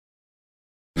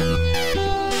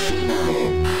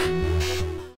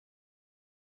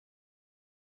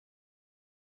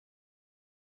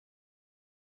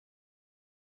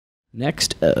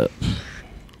Next up,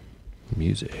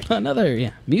 Music.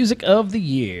 another music of the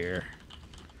year,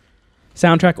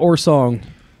 soundtrack or song.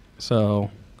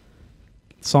 So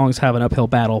songs have an uphill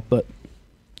battle, but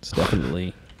it's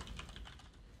definitely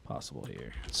possible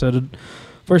here. So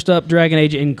first up, Dragon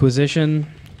Age Inquisition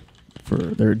For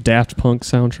their Daft Punk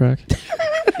soundtrack.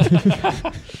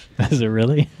 Is it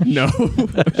really? No.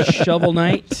 Shovel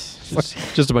Knight,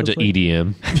 Just a bunch of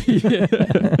EDM.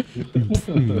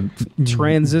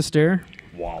 Transistor,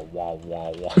 Wow, wow,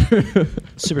 wow, wow.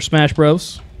 Super Smash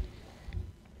Bros.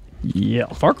 Yeah.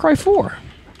 Far Cry 4.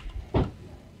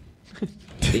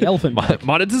 The Elephant Bike.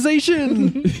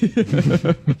 Monetization.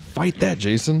 Fight that,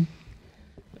 Jason.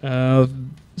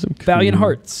 Valiant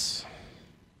Hearts.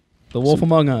 The Wolf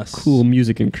Among Us. Cool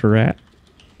music in Karat.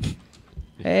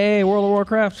 Hey, World of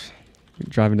Warcraft.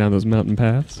 Driving down those mountain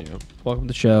paths. Yep. Welcome to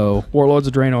the show. Warlords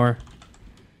of Draenor.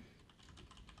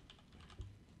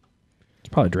 It's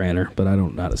probably Draenor, but I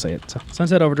don't know how to say it. So,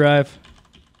 Sunset Overdrive.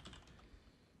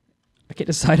 I can't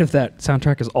decide if that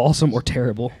soundtrack is awesome or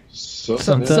terrible.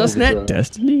 Susnet.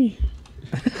 Destiny.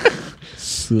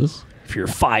 Sus. If you're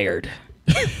fired.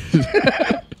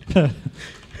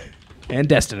 And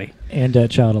Destiny. And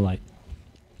Child of Light.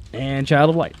 And Child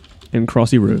of Light. And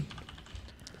Crossy Road.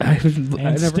 I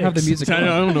never have the Sticks. music I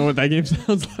on. don't know what that game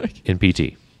sounds like.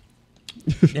 NPT.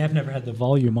 I've never had the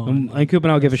volume on. And Coop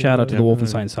and I'll give a shout out to the Yeah.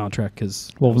 Wolfenstein soundtrack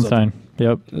because Wolfenstein.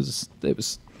 Yep. it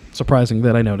was surprising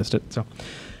that I noticed it. So,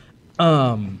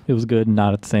 It was good and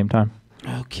not at the same time.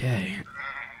 okay.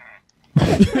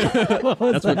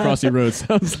 That's what Crossy Road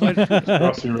sounds like.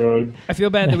 Crossy Road. I feel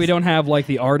bad that we don't have like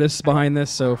the artists behind this.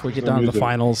 So if we get No down to the music.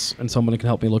 finals and someone can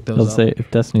help me look those I'll up. say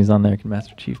if Destiny's on there, can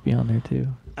Master Chief be on there too?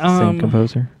 Same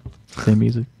composer, same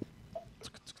music.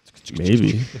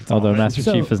 Maybe. Although Master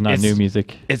So- Chief is not new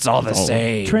music. It's all the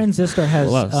same. Transistor has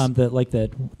Plus.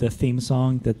 the theme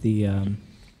song that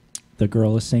the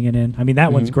girl is singing in. I mean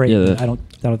that one's great. Yeah, but I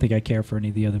don't think I care for any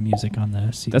of the other music on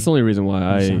the CD. That's the only reason why on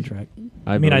I the soundtrack.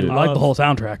 I mean, voted. I like the whole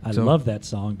soundtrack. I so love that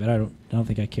song, but I don't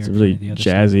think I care It's for really any of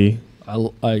the other jazzy.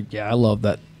 I love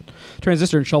that.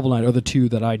 Transistor and Shovel Knight are the two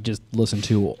that I just listen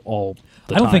to all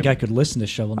the I don't time. think I could listen to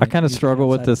Shovel I Knight. kind of music struggle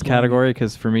with outside this the game. category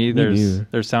because for me, there's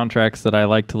neither. soundtracks that I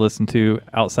like to listen to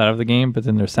outside of the game, but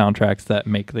then there's soundtracks that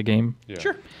make the game.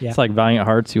 Sure. Yeah. It's like Valiant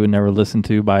Hearts you would never listen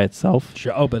to by itself,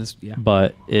 Sure. Oh, but it's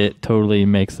but it totally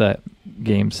makes that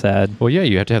game sad. Well, yeah,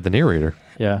 you have to have the narrator.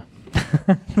 Yeah.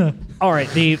 All right.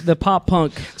 The pop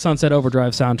punk Sunset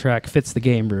Overdrive soundtrack fits the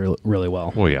game really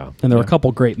well. Well, yeah. And there were Yeah. a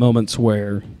couple great moments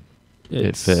where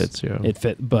It fits, yeah. It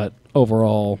fit, but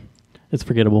overall, It's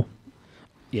forgettable.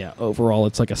 overall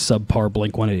it's like a subpar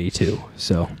Blink 182.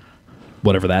 So,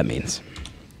 whatever that means.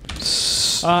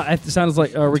 It sounds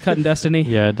like are we cutting Destiny?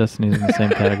 Yeah, Destiny's in the same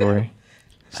category.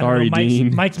 Sorry, Mike's,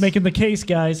 Dean. Mike's making the case,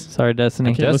 guys. Sorry,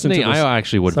 Destiny. can't listen Destiny, to this. I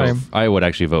actually would Sorry. vote. I would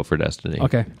actually vote for Destiny.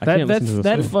 Okay, I can't listen to this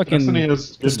that one. fucking Destiny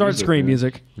is the good start music, screen man.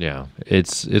 music. Yeah,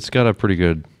 it's got a pretty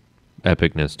good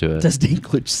epicness to it. Does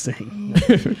Dinklage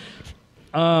sing?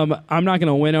 I'm not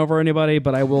gonna win over anybody,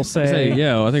 but I will say,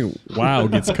 I think WoW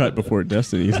gets cut before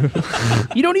Destiny.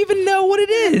 you don't even know what it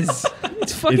is.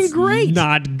 It's fucking It's great.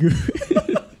 not good.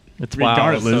 It's WoW, so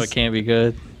Regardless. it can't be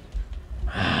good.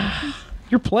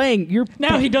 You're playing. You're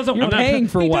Now he doesn't. You're want paying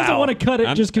for He WoW. doesn't want to cut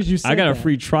it just because you said I got a that.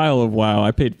 free trial of WoW.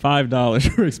 I paid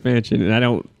 $5 for expansion, and I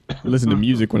don't listen to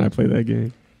music when I play that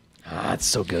game. it's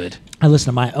so good. I listen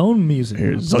to my own music.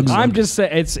 Here's I'm just saying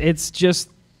it's just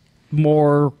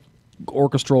more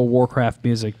orchestral Warcraft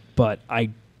music, but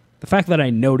the fact that I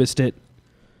noticed it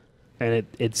and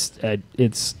it's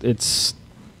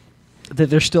that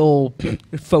they're still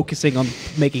focusing on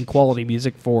making quality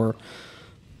music for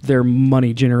their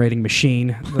money generating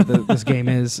machine that this game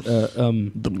is.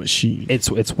 the machine. It's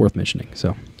worth mentioning.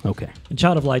 So okay, And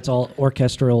Child of Light's all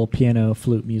orchestral, piano,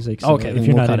 flute music. So Okay, if then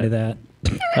you're we'll not cut into it.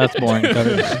 that, That's boring. Cut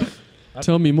it.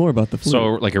 Tell me more about the flute. So,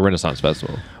 like a Renaissance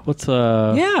festival. What's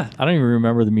Yeah. I don't even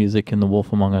remember the music in The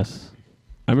Wolf Among Us.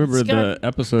 I remember It's got- the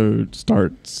episode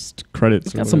starts credits.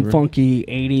 it's or got some whatever. funky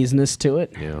 80s-ness to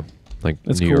it, Yeah, like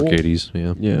That's New York cool. 80s.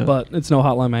 Yeah. Yeah, but it's no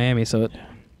Hotline Miami. So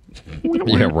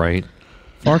Yeah, right.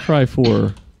 Far Cry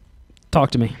 4.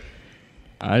 talk to me.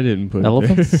 I didn't put it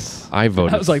Elephants? I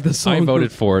voted. That was like the song. I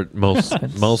voted for it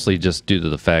mostly just due to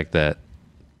the fact that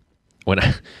when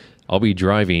I'll be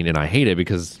driving and I hate it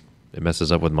because it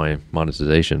messes up with my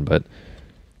monetization, but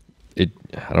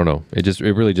I don't know. It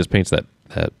really just paints that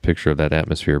picture of that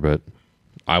atmosphere. But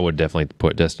I would definitely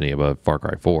put Destiny above Far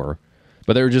Cry 4.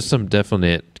 But there are just some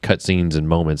definite cutscenes and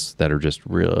moments that are just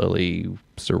really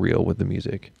surreal with the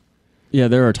music. Yeah,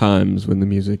 there are times when the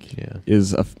music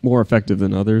is more effective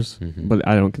than others, but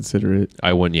I don't consider it.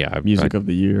 I wouldn't. Yeah, music of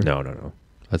the year. No.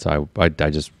 That's I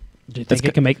just. Do you think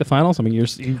it can make the finals? I mean,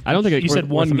 I don't think you said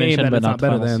one game that it's not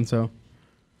better than. So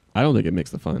I don't think it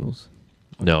makes the finals.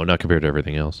 No, not compared to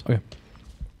everything else. okay.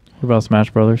 What about Smash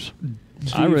Brothers?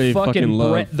 I really fucking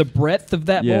love the breadth of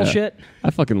that bullshit.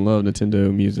 I fucking love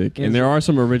Nintendo music, and there are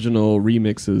some original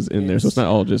remixes in there, so it's not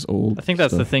all just old. I think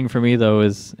that's the thing for me though,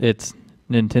 is it's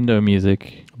Nintendo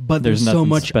music, but there's so nothing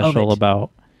much special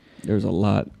about. There's a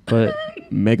lot, but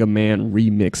Mega Man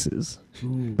remixes.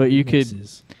 But you could.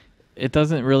 It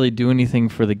doesn't really do anything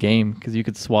for the game because you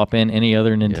could swap in any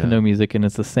other Nintendo music and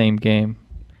it's the same game.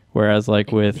 Whereas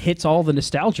like with it hits all the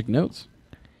nostalgic notes.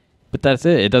 But that's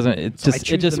it. It doesn't. It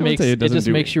just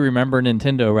makes you remember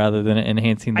Nintendo rather than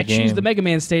enhancing the game. I choose the Mega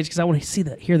Man stage because I want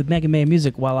to hear the Mega Man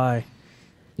music while I.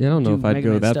 Yeah, I don't know if I'd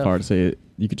go that far to say it.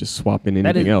 You could just swap in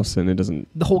anything else and it doesn't.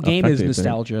 The whole game is anything.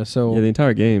 nostalgia, so yeah, the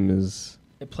entire game is.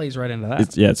 It plays right into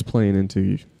that. It's playing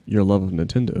into your love of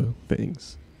Nintendo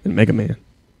things and Mega Man.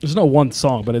 There's no one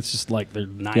song, but it's just like they're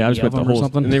 90 of them or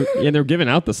something. And they're giving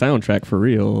out the soundtrack for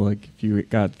real. Like if you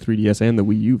got 3DS and the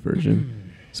Wii U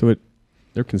version, so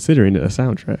they're considering it a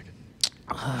soundtrack.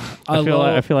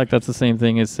 I feel like that's the same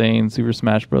thing as saying Super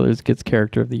Smash Brothers gets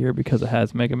Character of the Year because it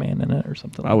has Mega Man in it or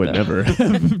something. I would never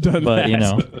have done but that. You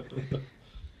know,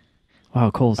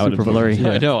 wow, Cole's super blurry.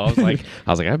 Yeah. I know. I was like,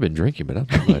 I've been drinking, but I'm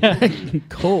not.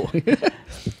 Cole,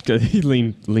 he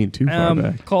leaned too far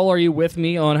back. Cole, are you with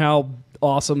me on how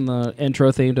awesome the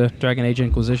intro theme to Dragon Age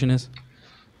Inquisition is?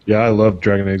 Yeah, I love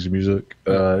Dragon Age music.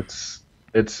 And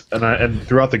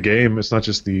throughout the game, it's not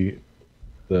just the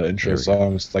intro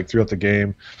songs. Like throughout the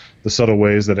game, the subtle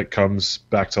ways that it comes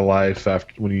back to life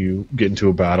after when you get into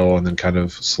a battle, and then kind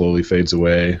of slowly fades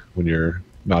away when you're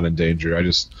not in danger. I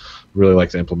just really like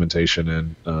the implementation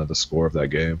and the score of that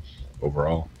game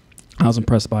overall. I was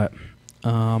impressed by it.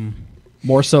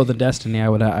 More so than Destiny, I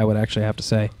would actually have to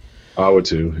say. I would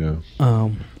too, yeah.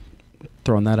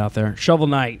 Throwing that out there. Shovel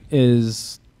Knight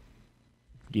is,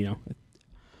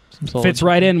 fits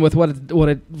right in with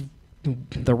the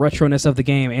retroness of the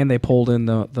game, and they pulled in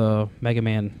the Mega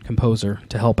Man composer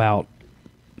to help out,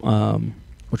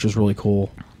 which was really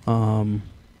cool. For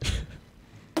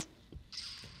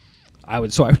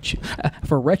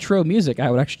retro music,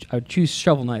 I would choose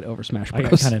Shovel Knight over Smash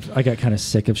Bros. I got kind of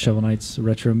sick of Shovel Knight's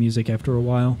retro music after a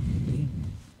while.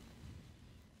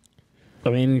 I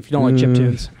mean, if you don't like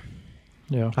chiptunes.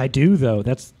 Yeah. I do, though.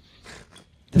 That's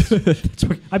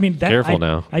I mean, careful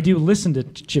now. I do listen to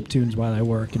chiptunes while I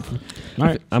work.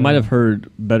 I might have heard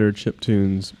better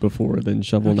chiptunes before than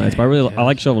Shovel Knight's, but I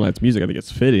like Shovel Knight's music. I think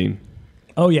it's fitting.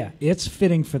 Oh, yeah. It's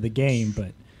fitting for the game,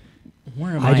 but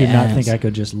I do not think I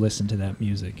could just listen to that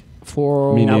music.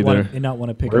 Me neither. Not want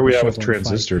to pick Where up are we a at with shovel and fight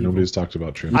Transistor? people. Nobody's talked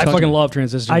about Transistor. I fucking love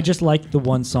Transistor. I just like the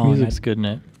one song. Music's good in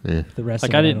it. Yeah. The rest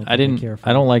Like of it, I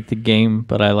don't like the game,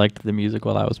 but I liked the music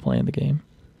while I was playing the game.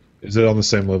 Is it on the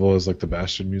same level as like the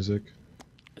Bastion music?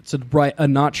 It's a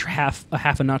notch, half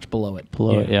a notch below it.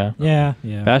 Yeah.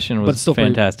 Bastion was still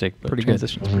fantastic, but pretty good.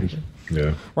 Transition was pretty good.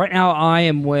 Yeah. Right now, I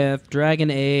am with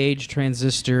Dragon Age,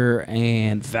 Transistor,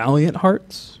 and Valiant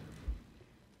Hearts.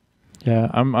 Yeah,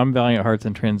 I'm Valiant Hearts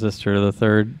and Transistor. The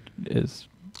third is.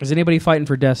 Is anybody fighting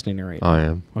for Destiny right now? I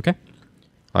am. Okay.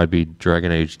 I'd be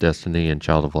Dragon Age, Destiny, and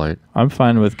Child of Light. I'm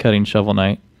fine with cutting Shovel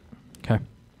Knight. Okay.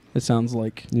 It sounds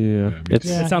like it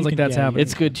sounds like that's happening.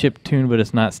 It's good chip tune, but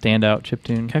it's not standout chip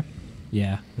tune. Okay.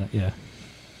 Yeah. Does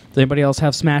anybody else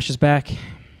have Smash's back?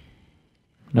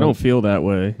 I don't feel that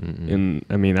way, and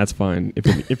I mean that's fine. If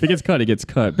it gets cut, it gets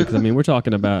cut. Because I mean we're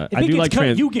talking about. If I do like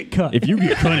cut, you get cut. If you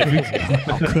get cut,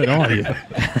 I'll cut all you.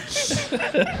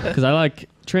 Because I like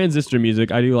Transistor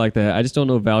music. I do like that. I just don't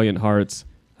know Valiant Hearts.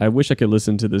 I wish I could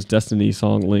listen to this Destiny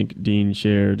song Link Dean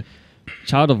shared.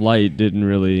 Child of Light didn't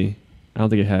really. I don't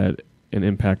think it had an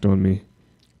impact on me.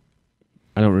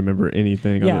 I don't remember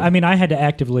anything. Yeah, I mean I had to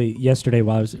actively yesterday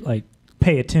while I was like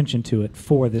pay attention to it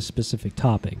for this specific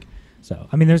topic. So,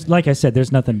 I mean, like I said,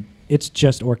 there's nothing. It's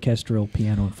just orchestral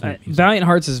piano and flute music. Valiant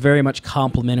Hearts is very much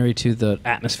complementary to the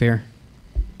atmosphere,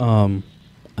 and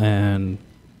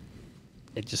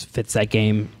it just fits that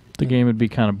game. The game would be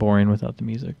kind of boring without the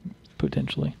music,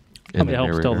 potentially. And it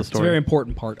helps tell the It's a story. very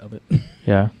important part of it.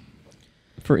 Yeah.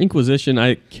 For Inquisition,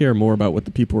 I care more about what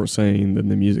the people are saying than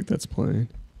the music that's playing.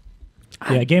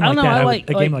 Yeah, a game I like don't know, that.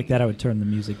 Game like that, I would turn the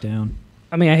music down.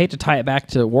 I mean, I hate to tie it back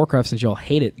to Warcraft since y'all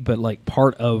hate it, but like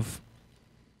part of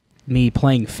me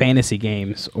playing fantasy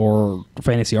games or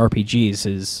fantasy RPGs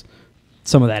is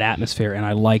some of that atmosphere, and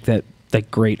I like that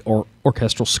great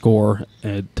orchestral score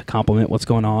to complement what's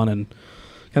going on and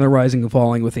kind of rising and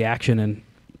falling with the action. And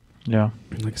Yeah.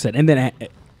 Like I said, and then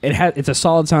it's a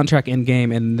solid soundtrack in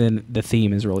game, and then the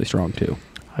theme is really strong too.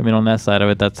 I mean, on that side of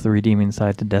it, that's the redeeming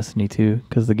side to Destiny 2,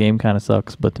 because the game kind of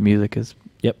sucks, but the music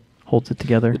holds it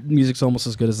together. The music's almost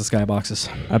as good as the skyboxes.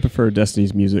 I prefer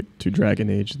Destiny's music to Dragon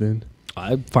Age then.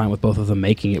 I'm fine with both of them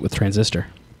making it with Transistor.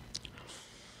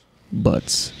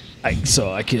 But I could.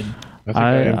 I think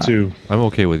I am too. I'm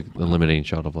okay with eliminating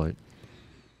Child of Light,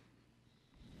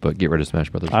 but get rid of Smash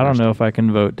Brothers. I don't first. know if I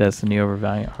can vote Destiny over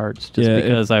Valiant Hearts just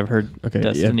because I've heard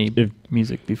Destiny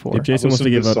music before. If Jason wants to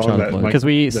give up Child of Light, because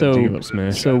we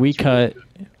Smash.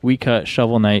 we cut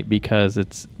Shovel Knight because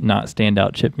it's not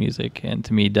standout chip music, and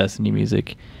to me, Destiny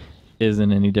music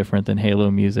isn't any different than Halo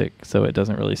music, so it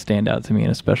doesn't really stand out to me in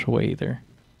a special way either.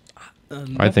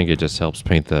 I think it just helps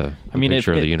paint the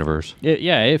picture of the universe.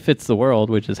 It fits the world,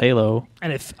 which is Halo.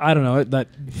 And if I don't know that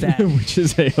which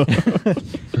is Halo.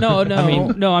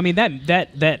 I mean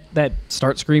that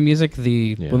start screen music,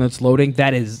 when it's loading,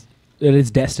 it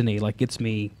is Destiny. Like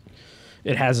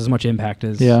it has as much impact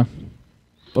as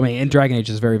I mean, and Dragon Age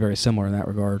is very, very similar in that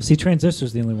regard. See,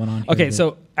 Transistor's the only one on here. Okay,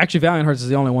 so actually Valiant Hearts is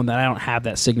the only one that I don't have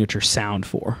that signature sound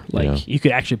for. Like, you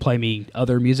could actually play me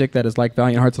other music that is like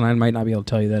Valiant Hearts, and I might not be able to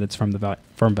tell you that it's from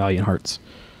from Valiant Hearts.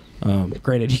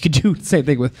 Granted, you could do the same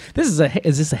thing with, is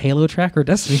this a Halo track or a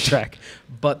Destiny track?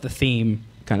 But the theme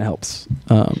kind of helps.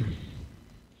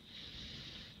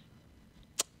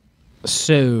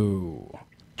 So,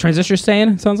 Transistor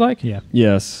staying, sounds like? Yeah.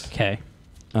 Yes. Okay.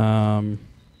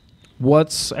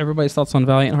 What's everybody's thoughts on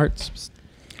Valiant Hearts?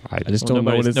 I just don't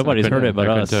know what it's. Nobody's heard it but I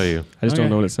couldn't us. tell you. I just don't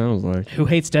know what it sounds like. Who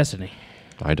hates Destiny?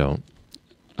 I don't.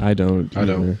 I don't.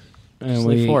 don't. And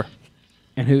Sleep 4.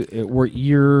 And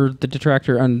you're the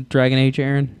detractor on Dragon Age,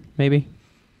 Aaron? Maybe.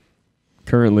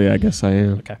 Currently, I guess I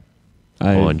am. Okay.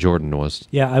 And Jordan was.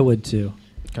 Yeah, I would too.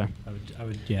 Okay. I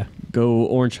would. Yeah. Go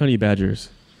Orange Honey Badgers.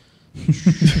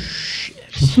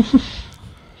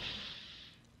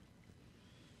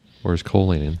 Where's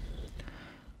Cole in?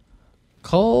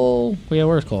 Cole? Yeah,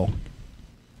 where's Cole?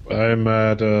 I'm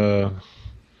at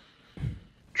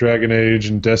Dragon Age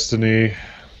and Destiny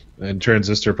and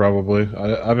Transistor probably.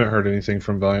 I haven't heard anything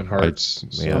from Valiant Hearts.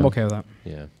 Yeah. I'm okay with that.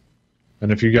 Yeah.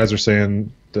 And if you guys are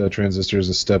saying the Transistor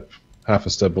is half a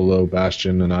step below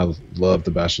Bastion, and I love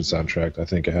the Bastion soundtrack, I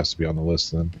think it has to be on the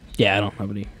list then. Yeah, I don't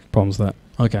have any problems with that.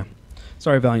 Okay.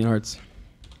 Sorry, Valiant Hearts.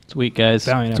 It's weak, guys.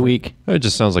 Valiant It's effort. weak. It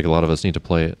just sounds like a lot of us need to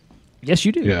play it. Yes,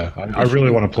 you do. Yeah, I really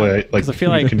want to play it. Like, 'Cause I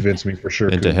feel like- convince me for sure.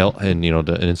 And to help, and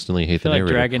to instantly hate I the feel like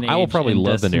narrator. Dragon Age I will probably and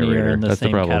love the Destiny are narrator. in the That's the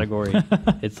same problem. category.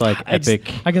 It's like I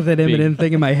epic. I got that Eminem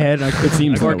thing in my head. And It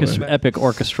seems that way. Epic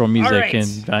orchestral music, right. and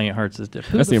Valiant Hearts is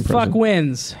different. Who That's the the fuck impression.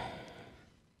 wins?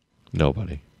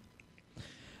 Nobody.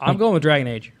 I'm going with Dragon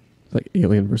Age. Like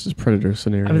Alien versus Predator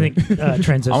scenario. I think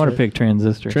Transistor. I want to pick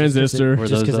Transistor. Transistor. Or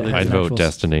Just those 'cause it other- has I'd vote actual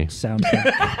Destiny.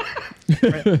 Soundtrack.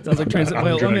 Sounds like Transistor. I'm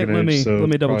Well, let Dragon me Age, so let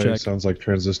me double probably check. Sounds like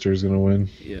Transistor is going to win.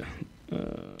 Yeah.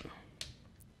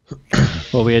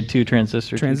 Well, we had two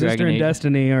Transistor. two Transistor Dragon and Age.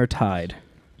 Destiny are tied.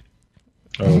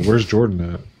 Oh, where's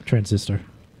Jordan at? Transistor.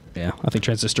 Yeah, I think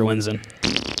Transistor wins then.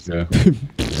 Yeah.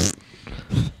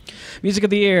 Music of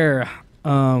the year.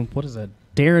 What is that?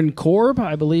 Darren Korb,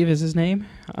 I believe, is his name.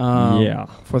 Yeah.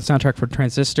 For the soundtrack for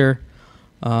Transistor.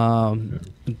 And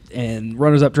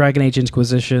runners-up Dragon Age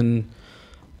Inquisition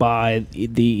by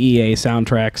the EA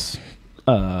soundtracks.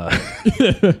 Now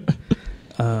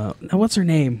what's her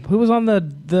name? Who was on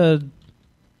the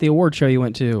award show you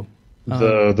went to?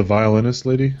 The violinist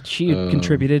lady? She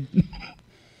contributed.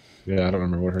 Yeah, I don't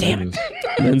remember what her Damn name is.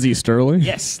 Lindsay Sterling.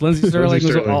 Yes, Lindsay Sterling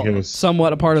was Sterling,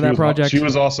 somewhat a part of that project. She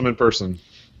was awesome in person.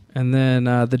 And then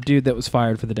the dude that was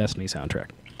fired for the Destiny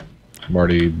soundtrack.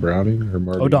 Marty Browning or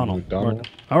Marty O'Donnell. McDonald?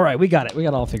 All right, we got it. We got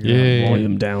it all figured Yay. out.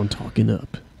 Volume down, talking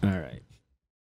up. All right.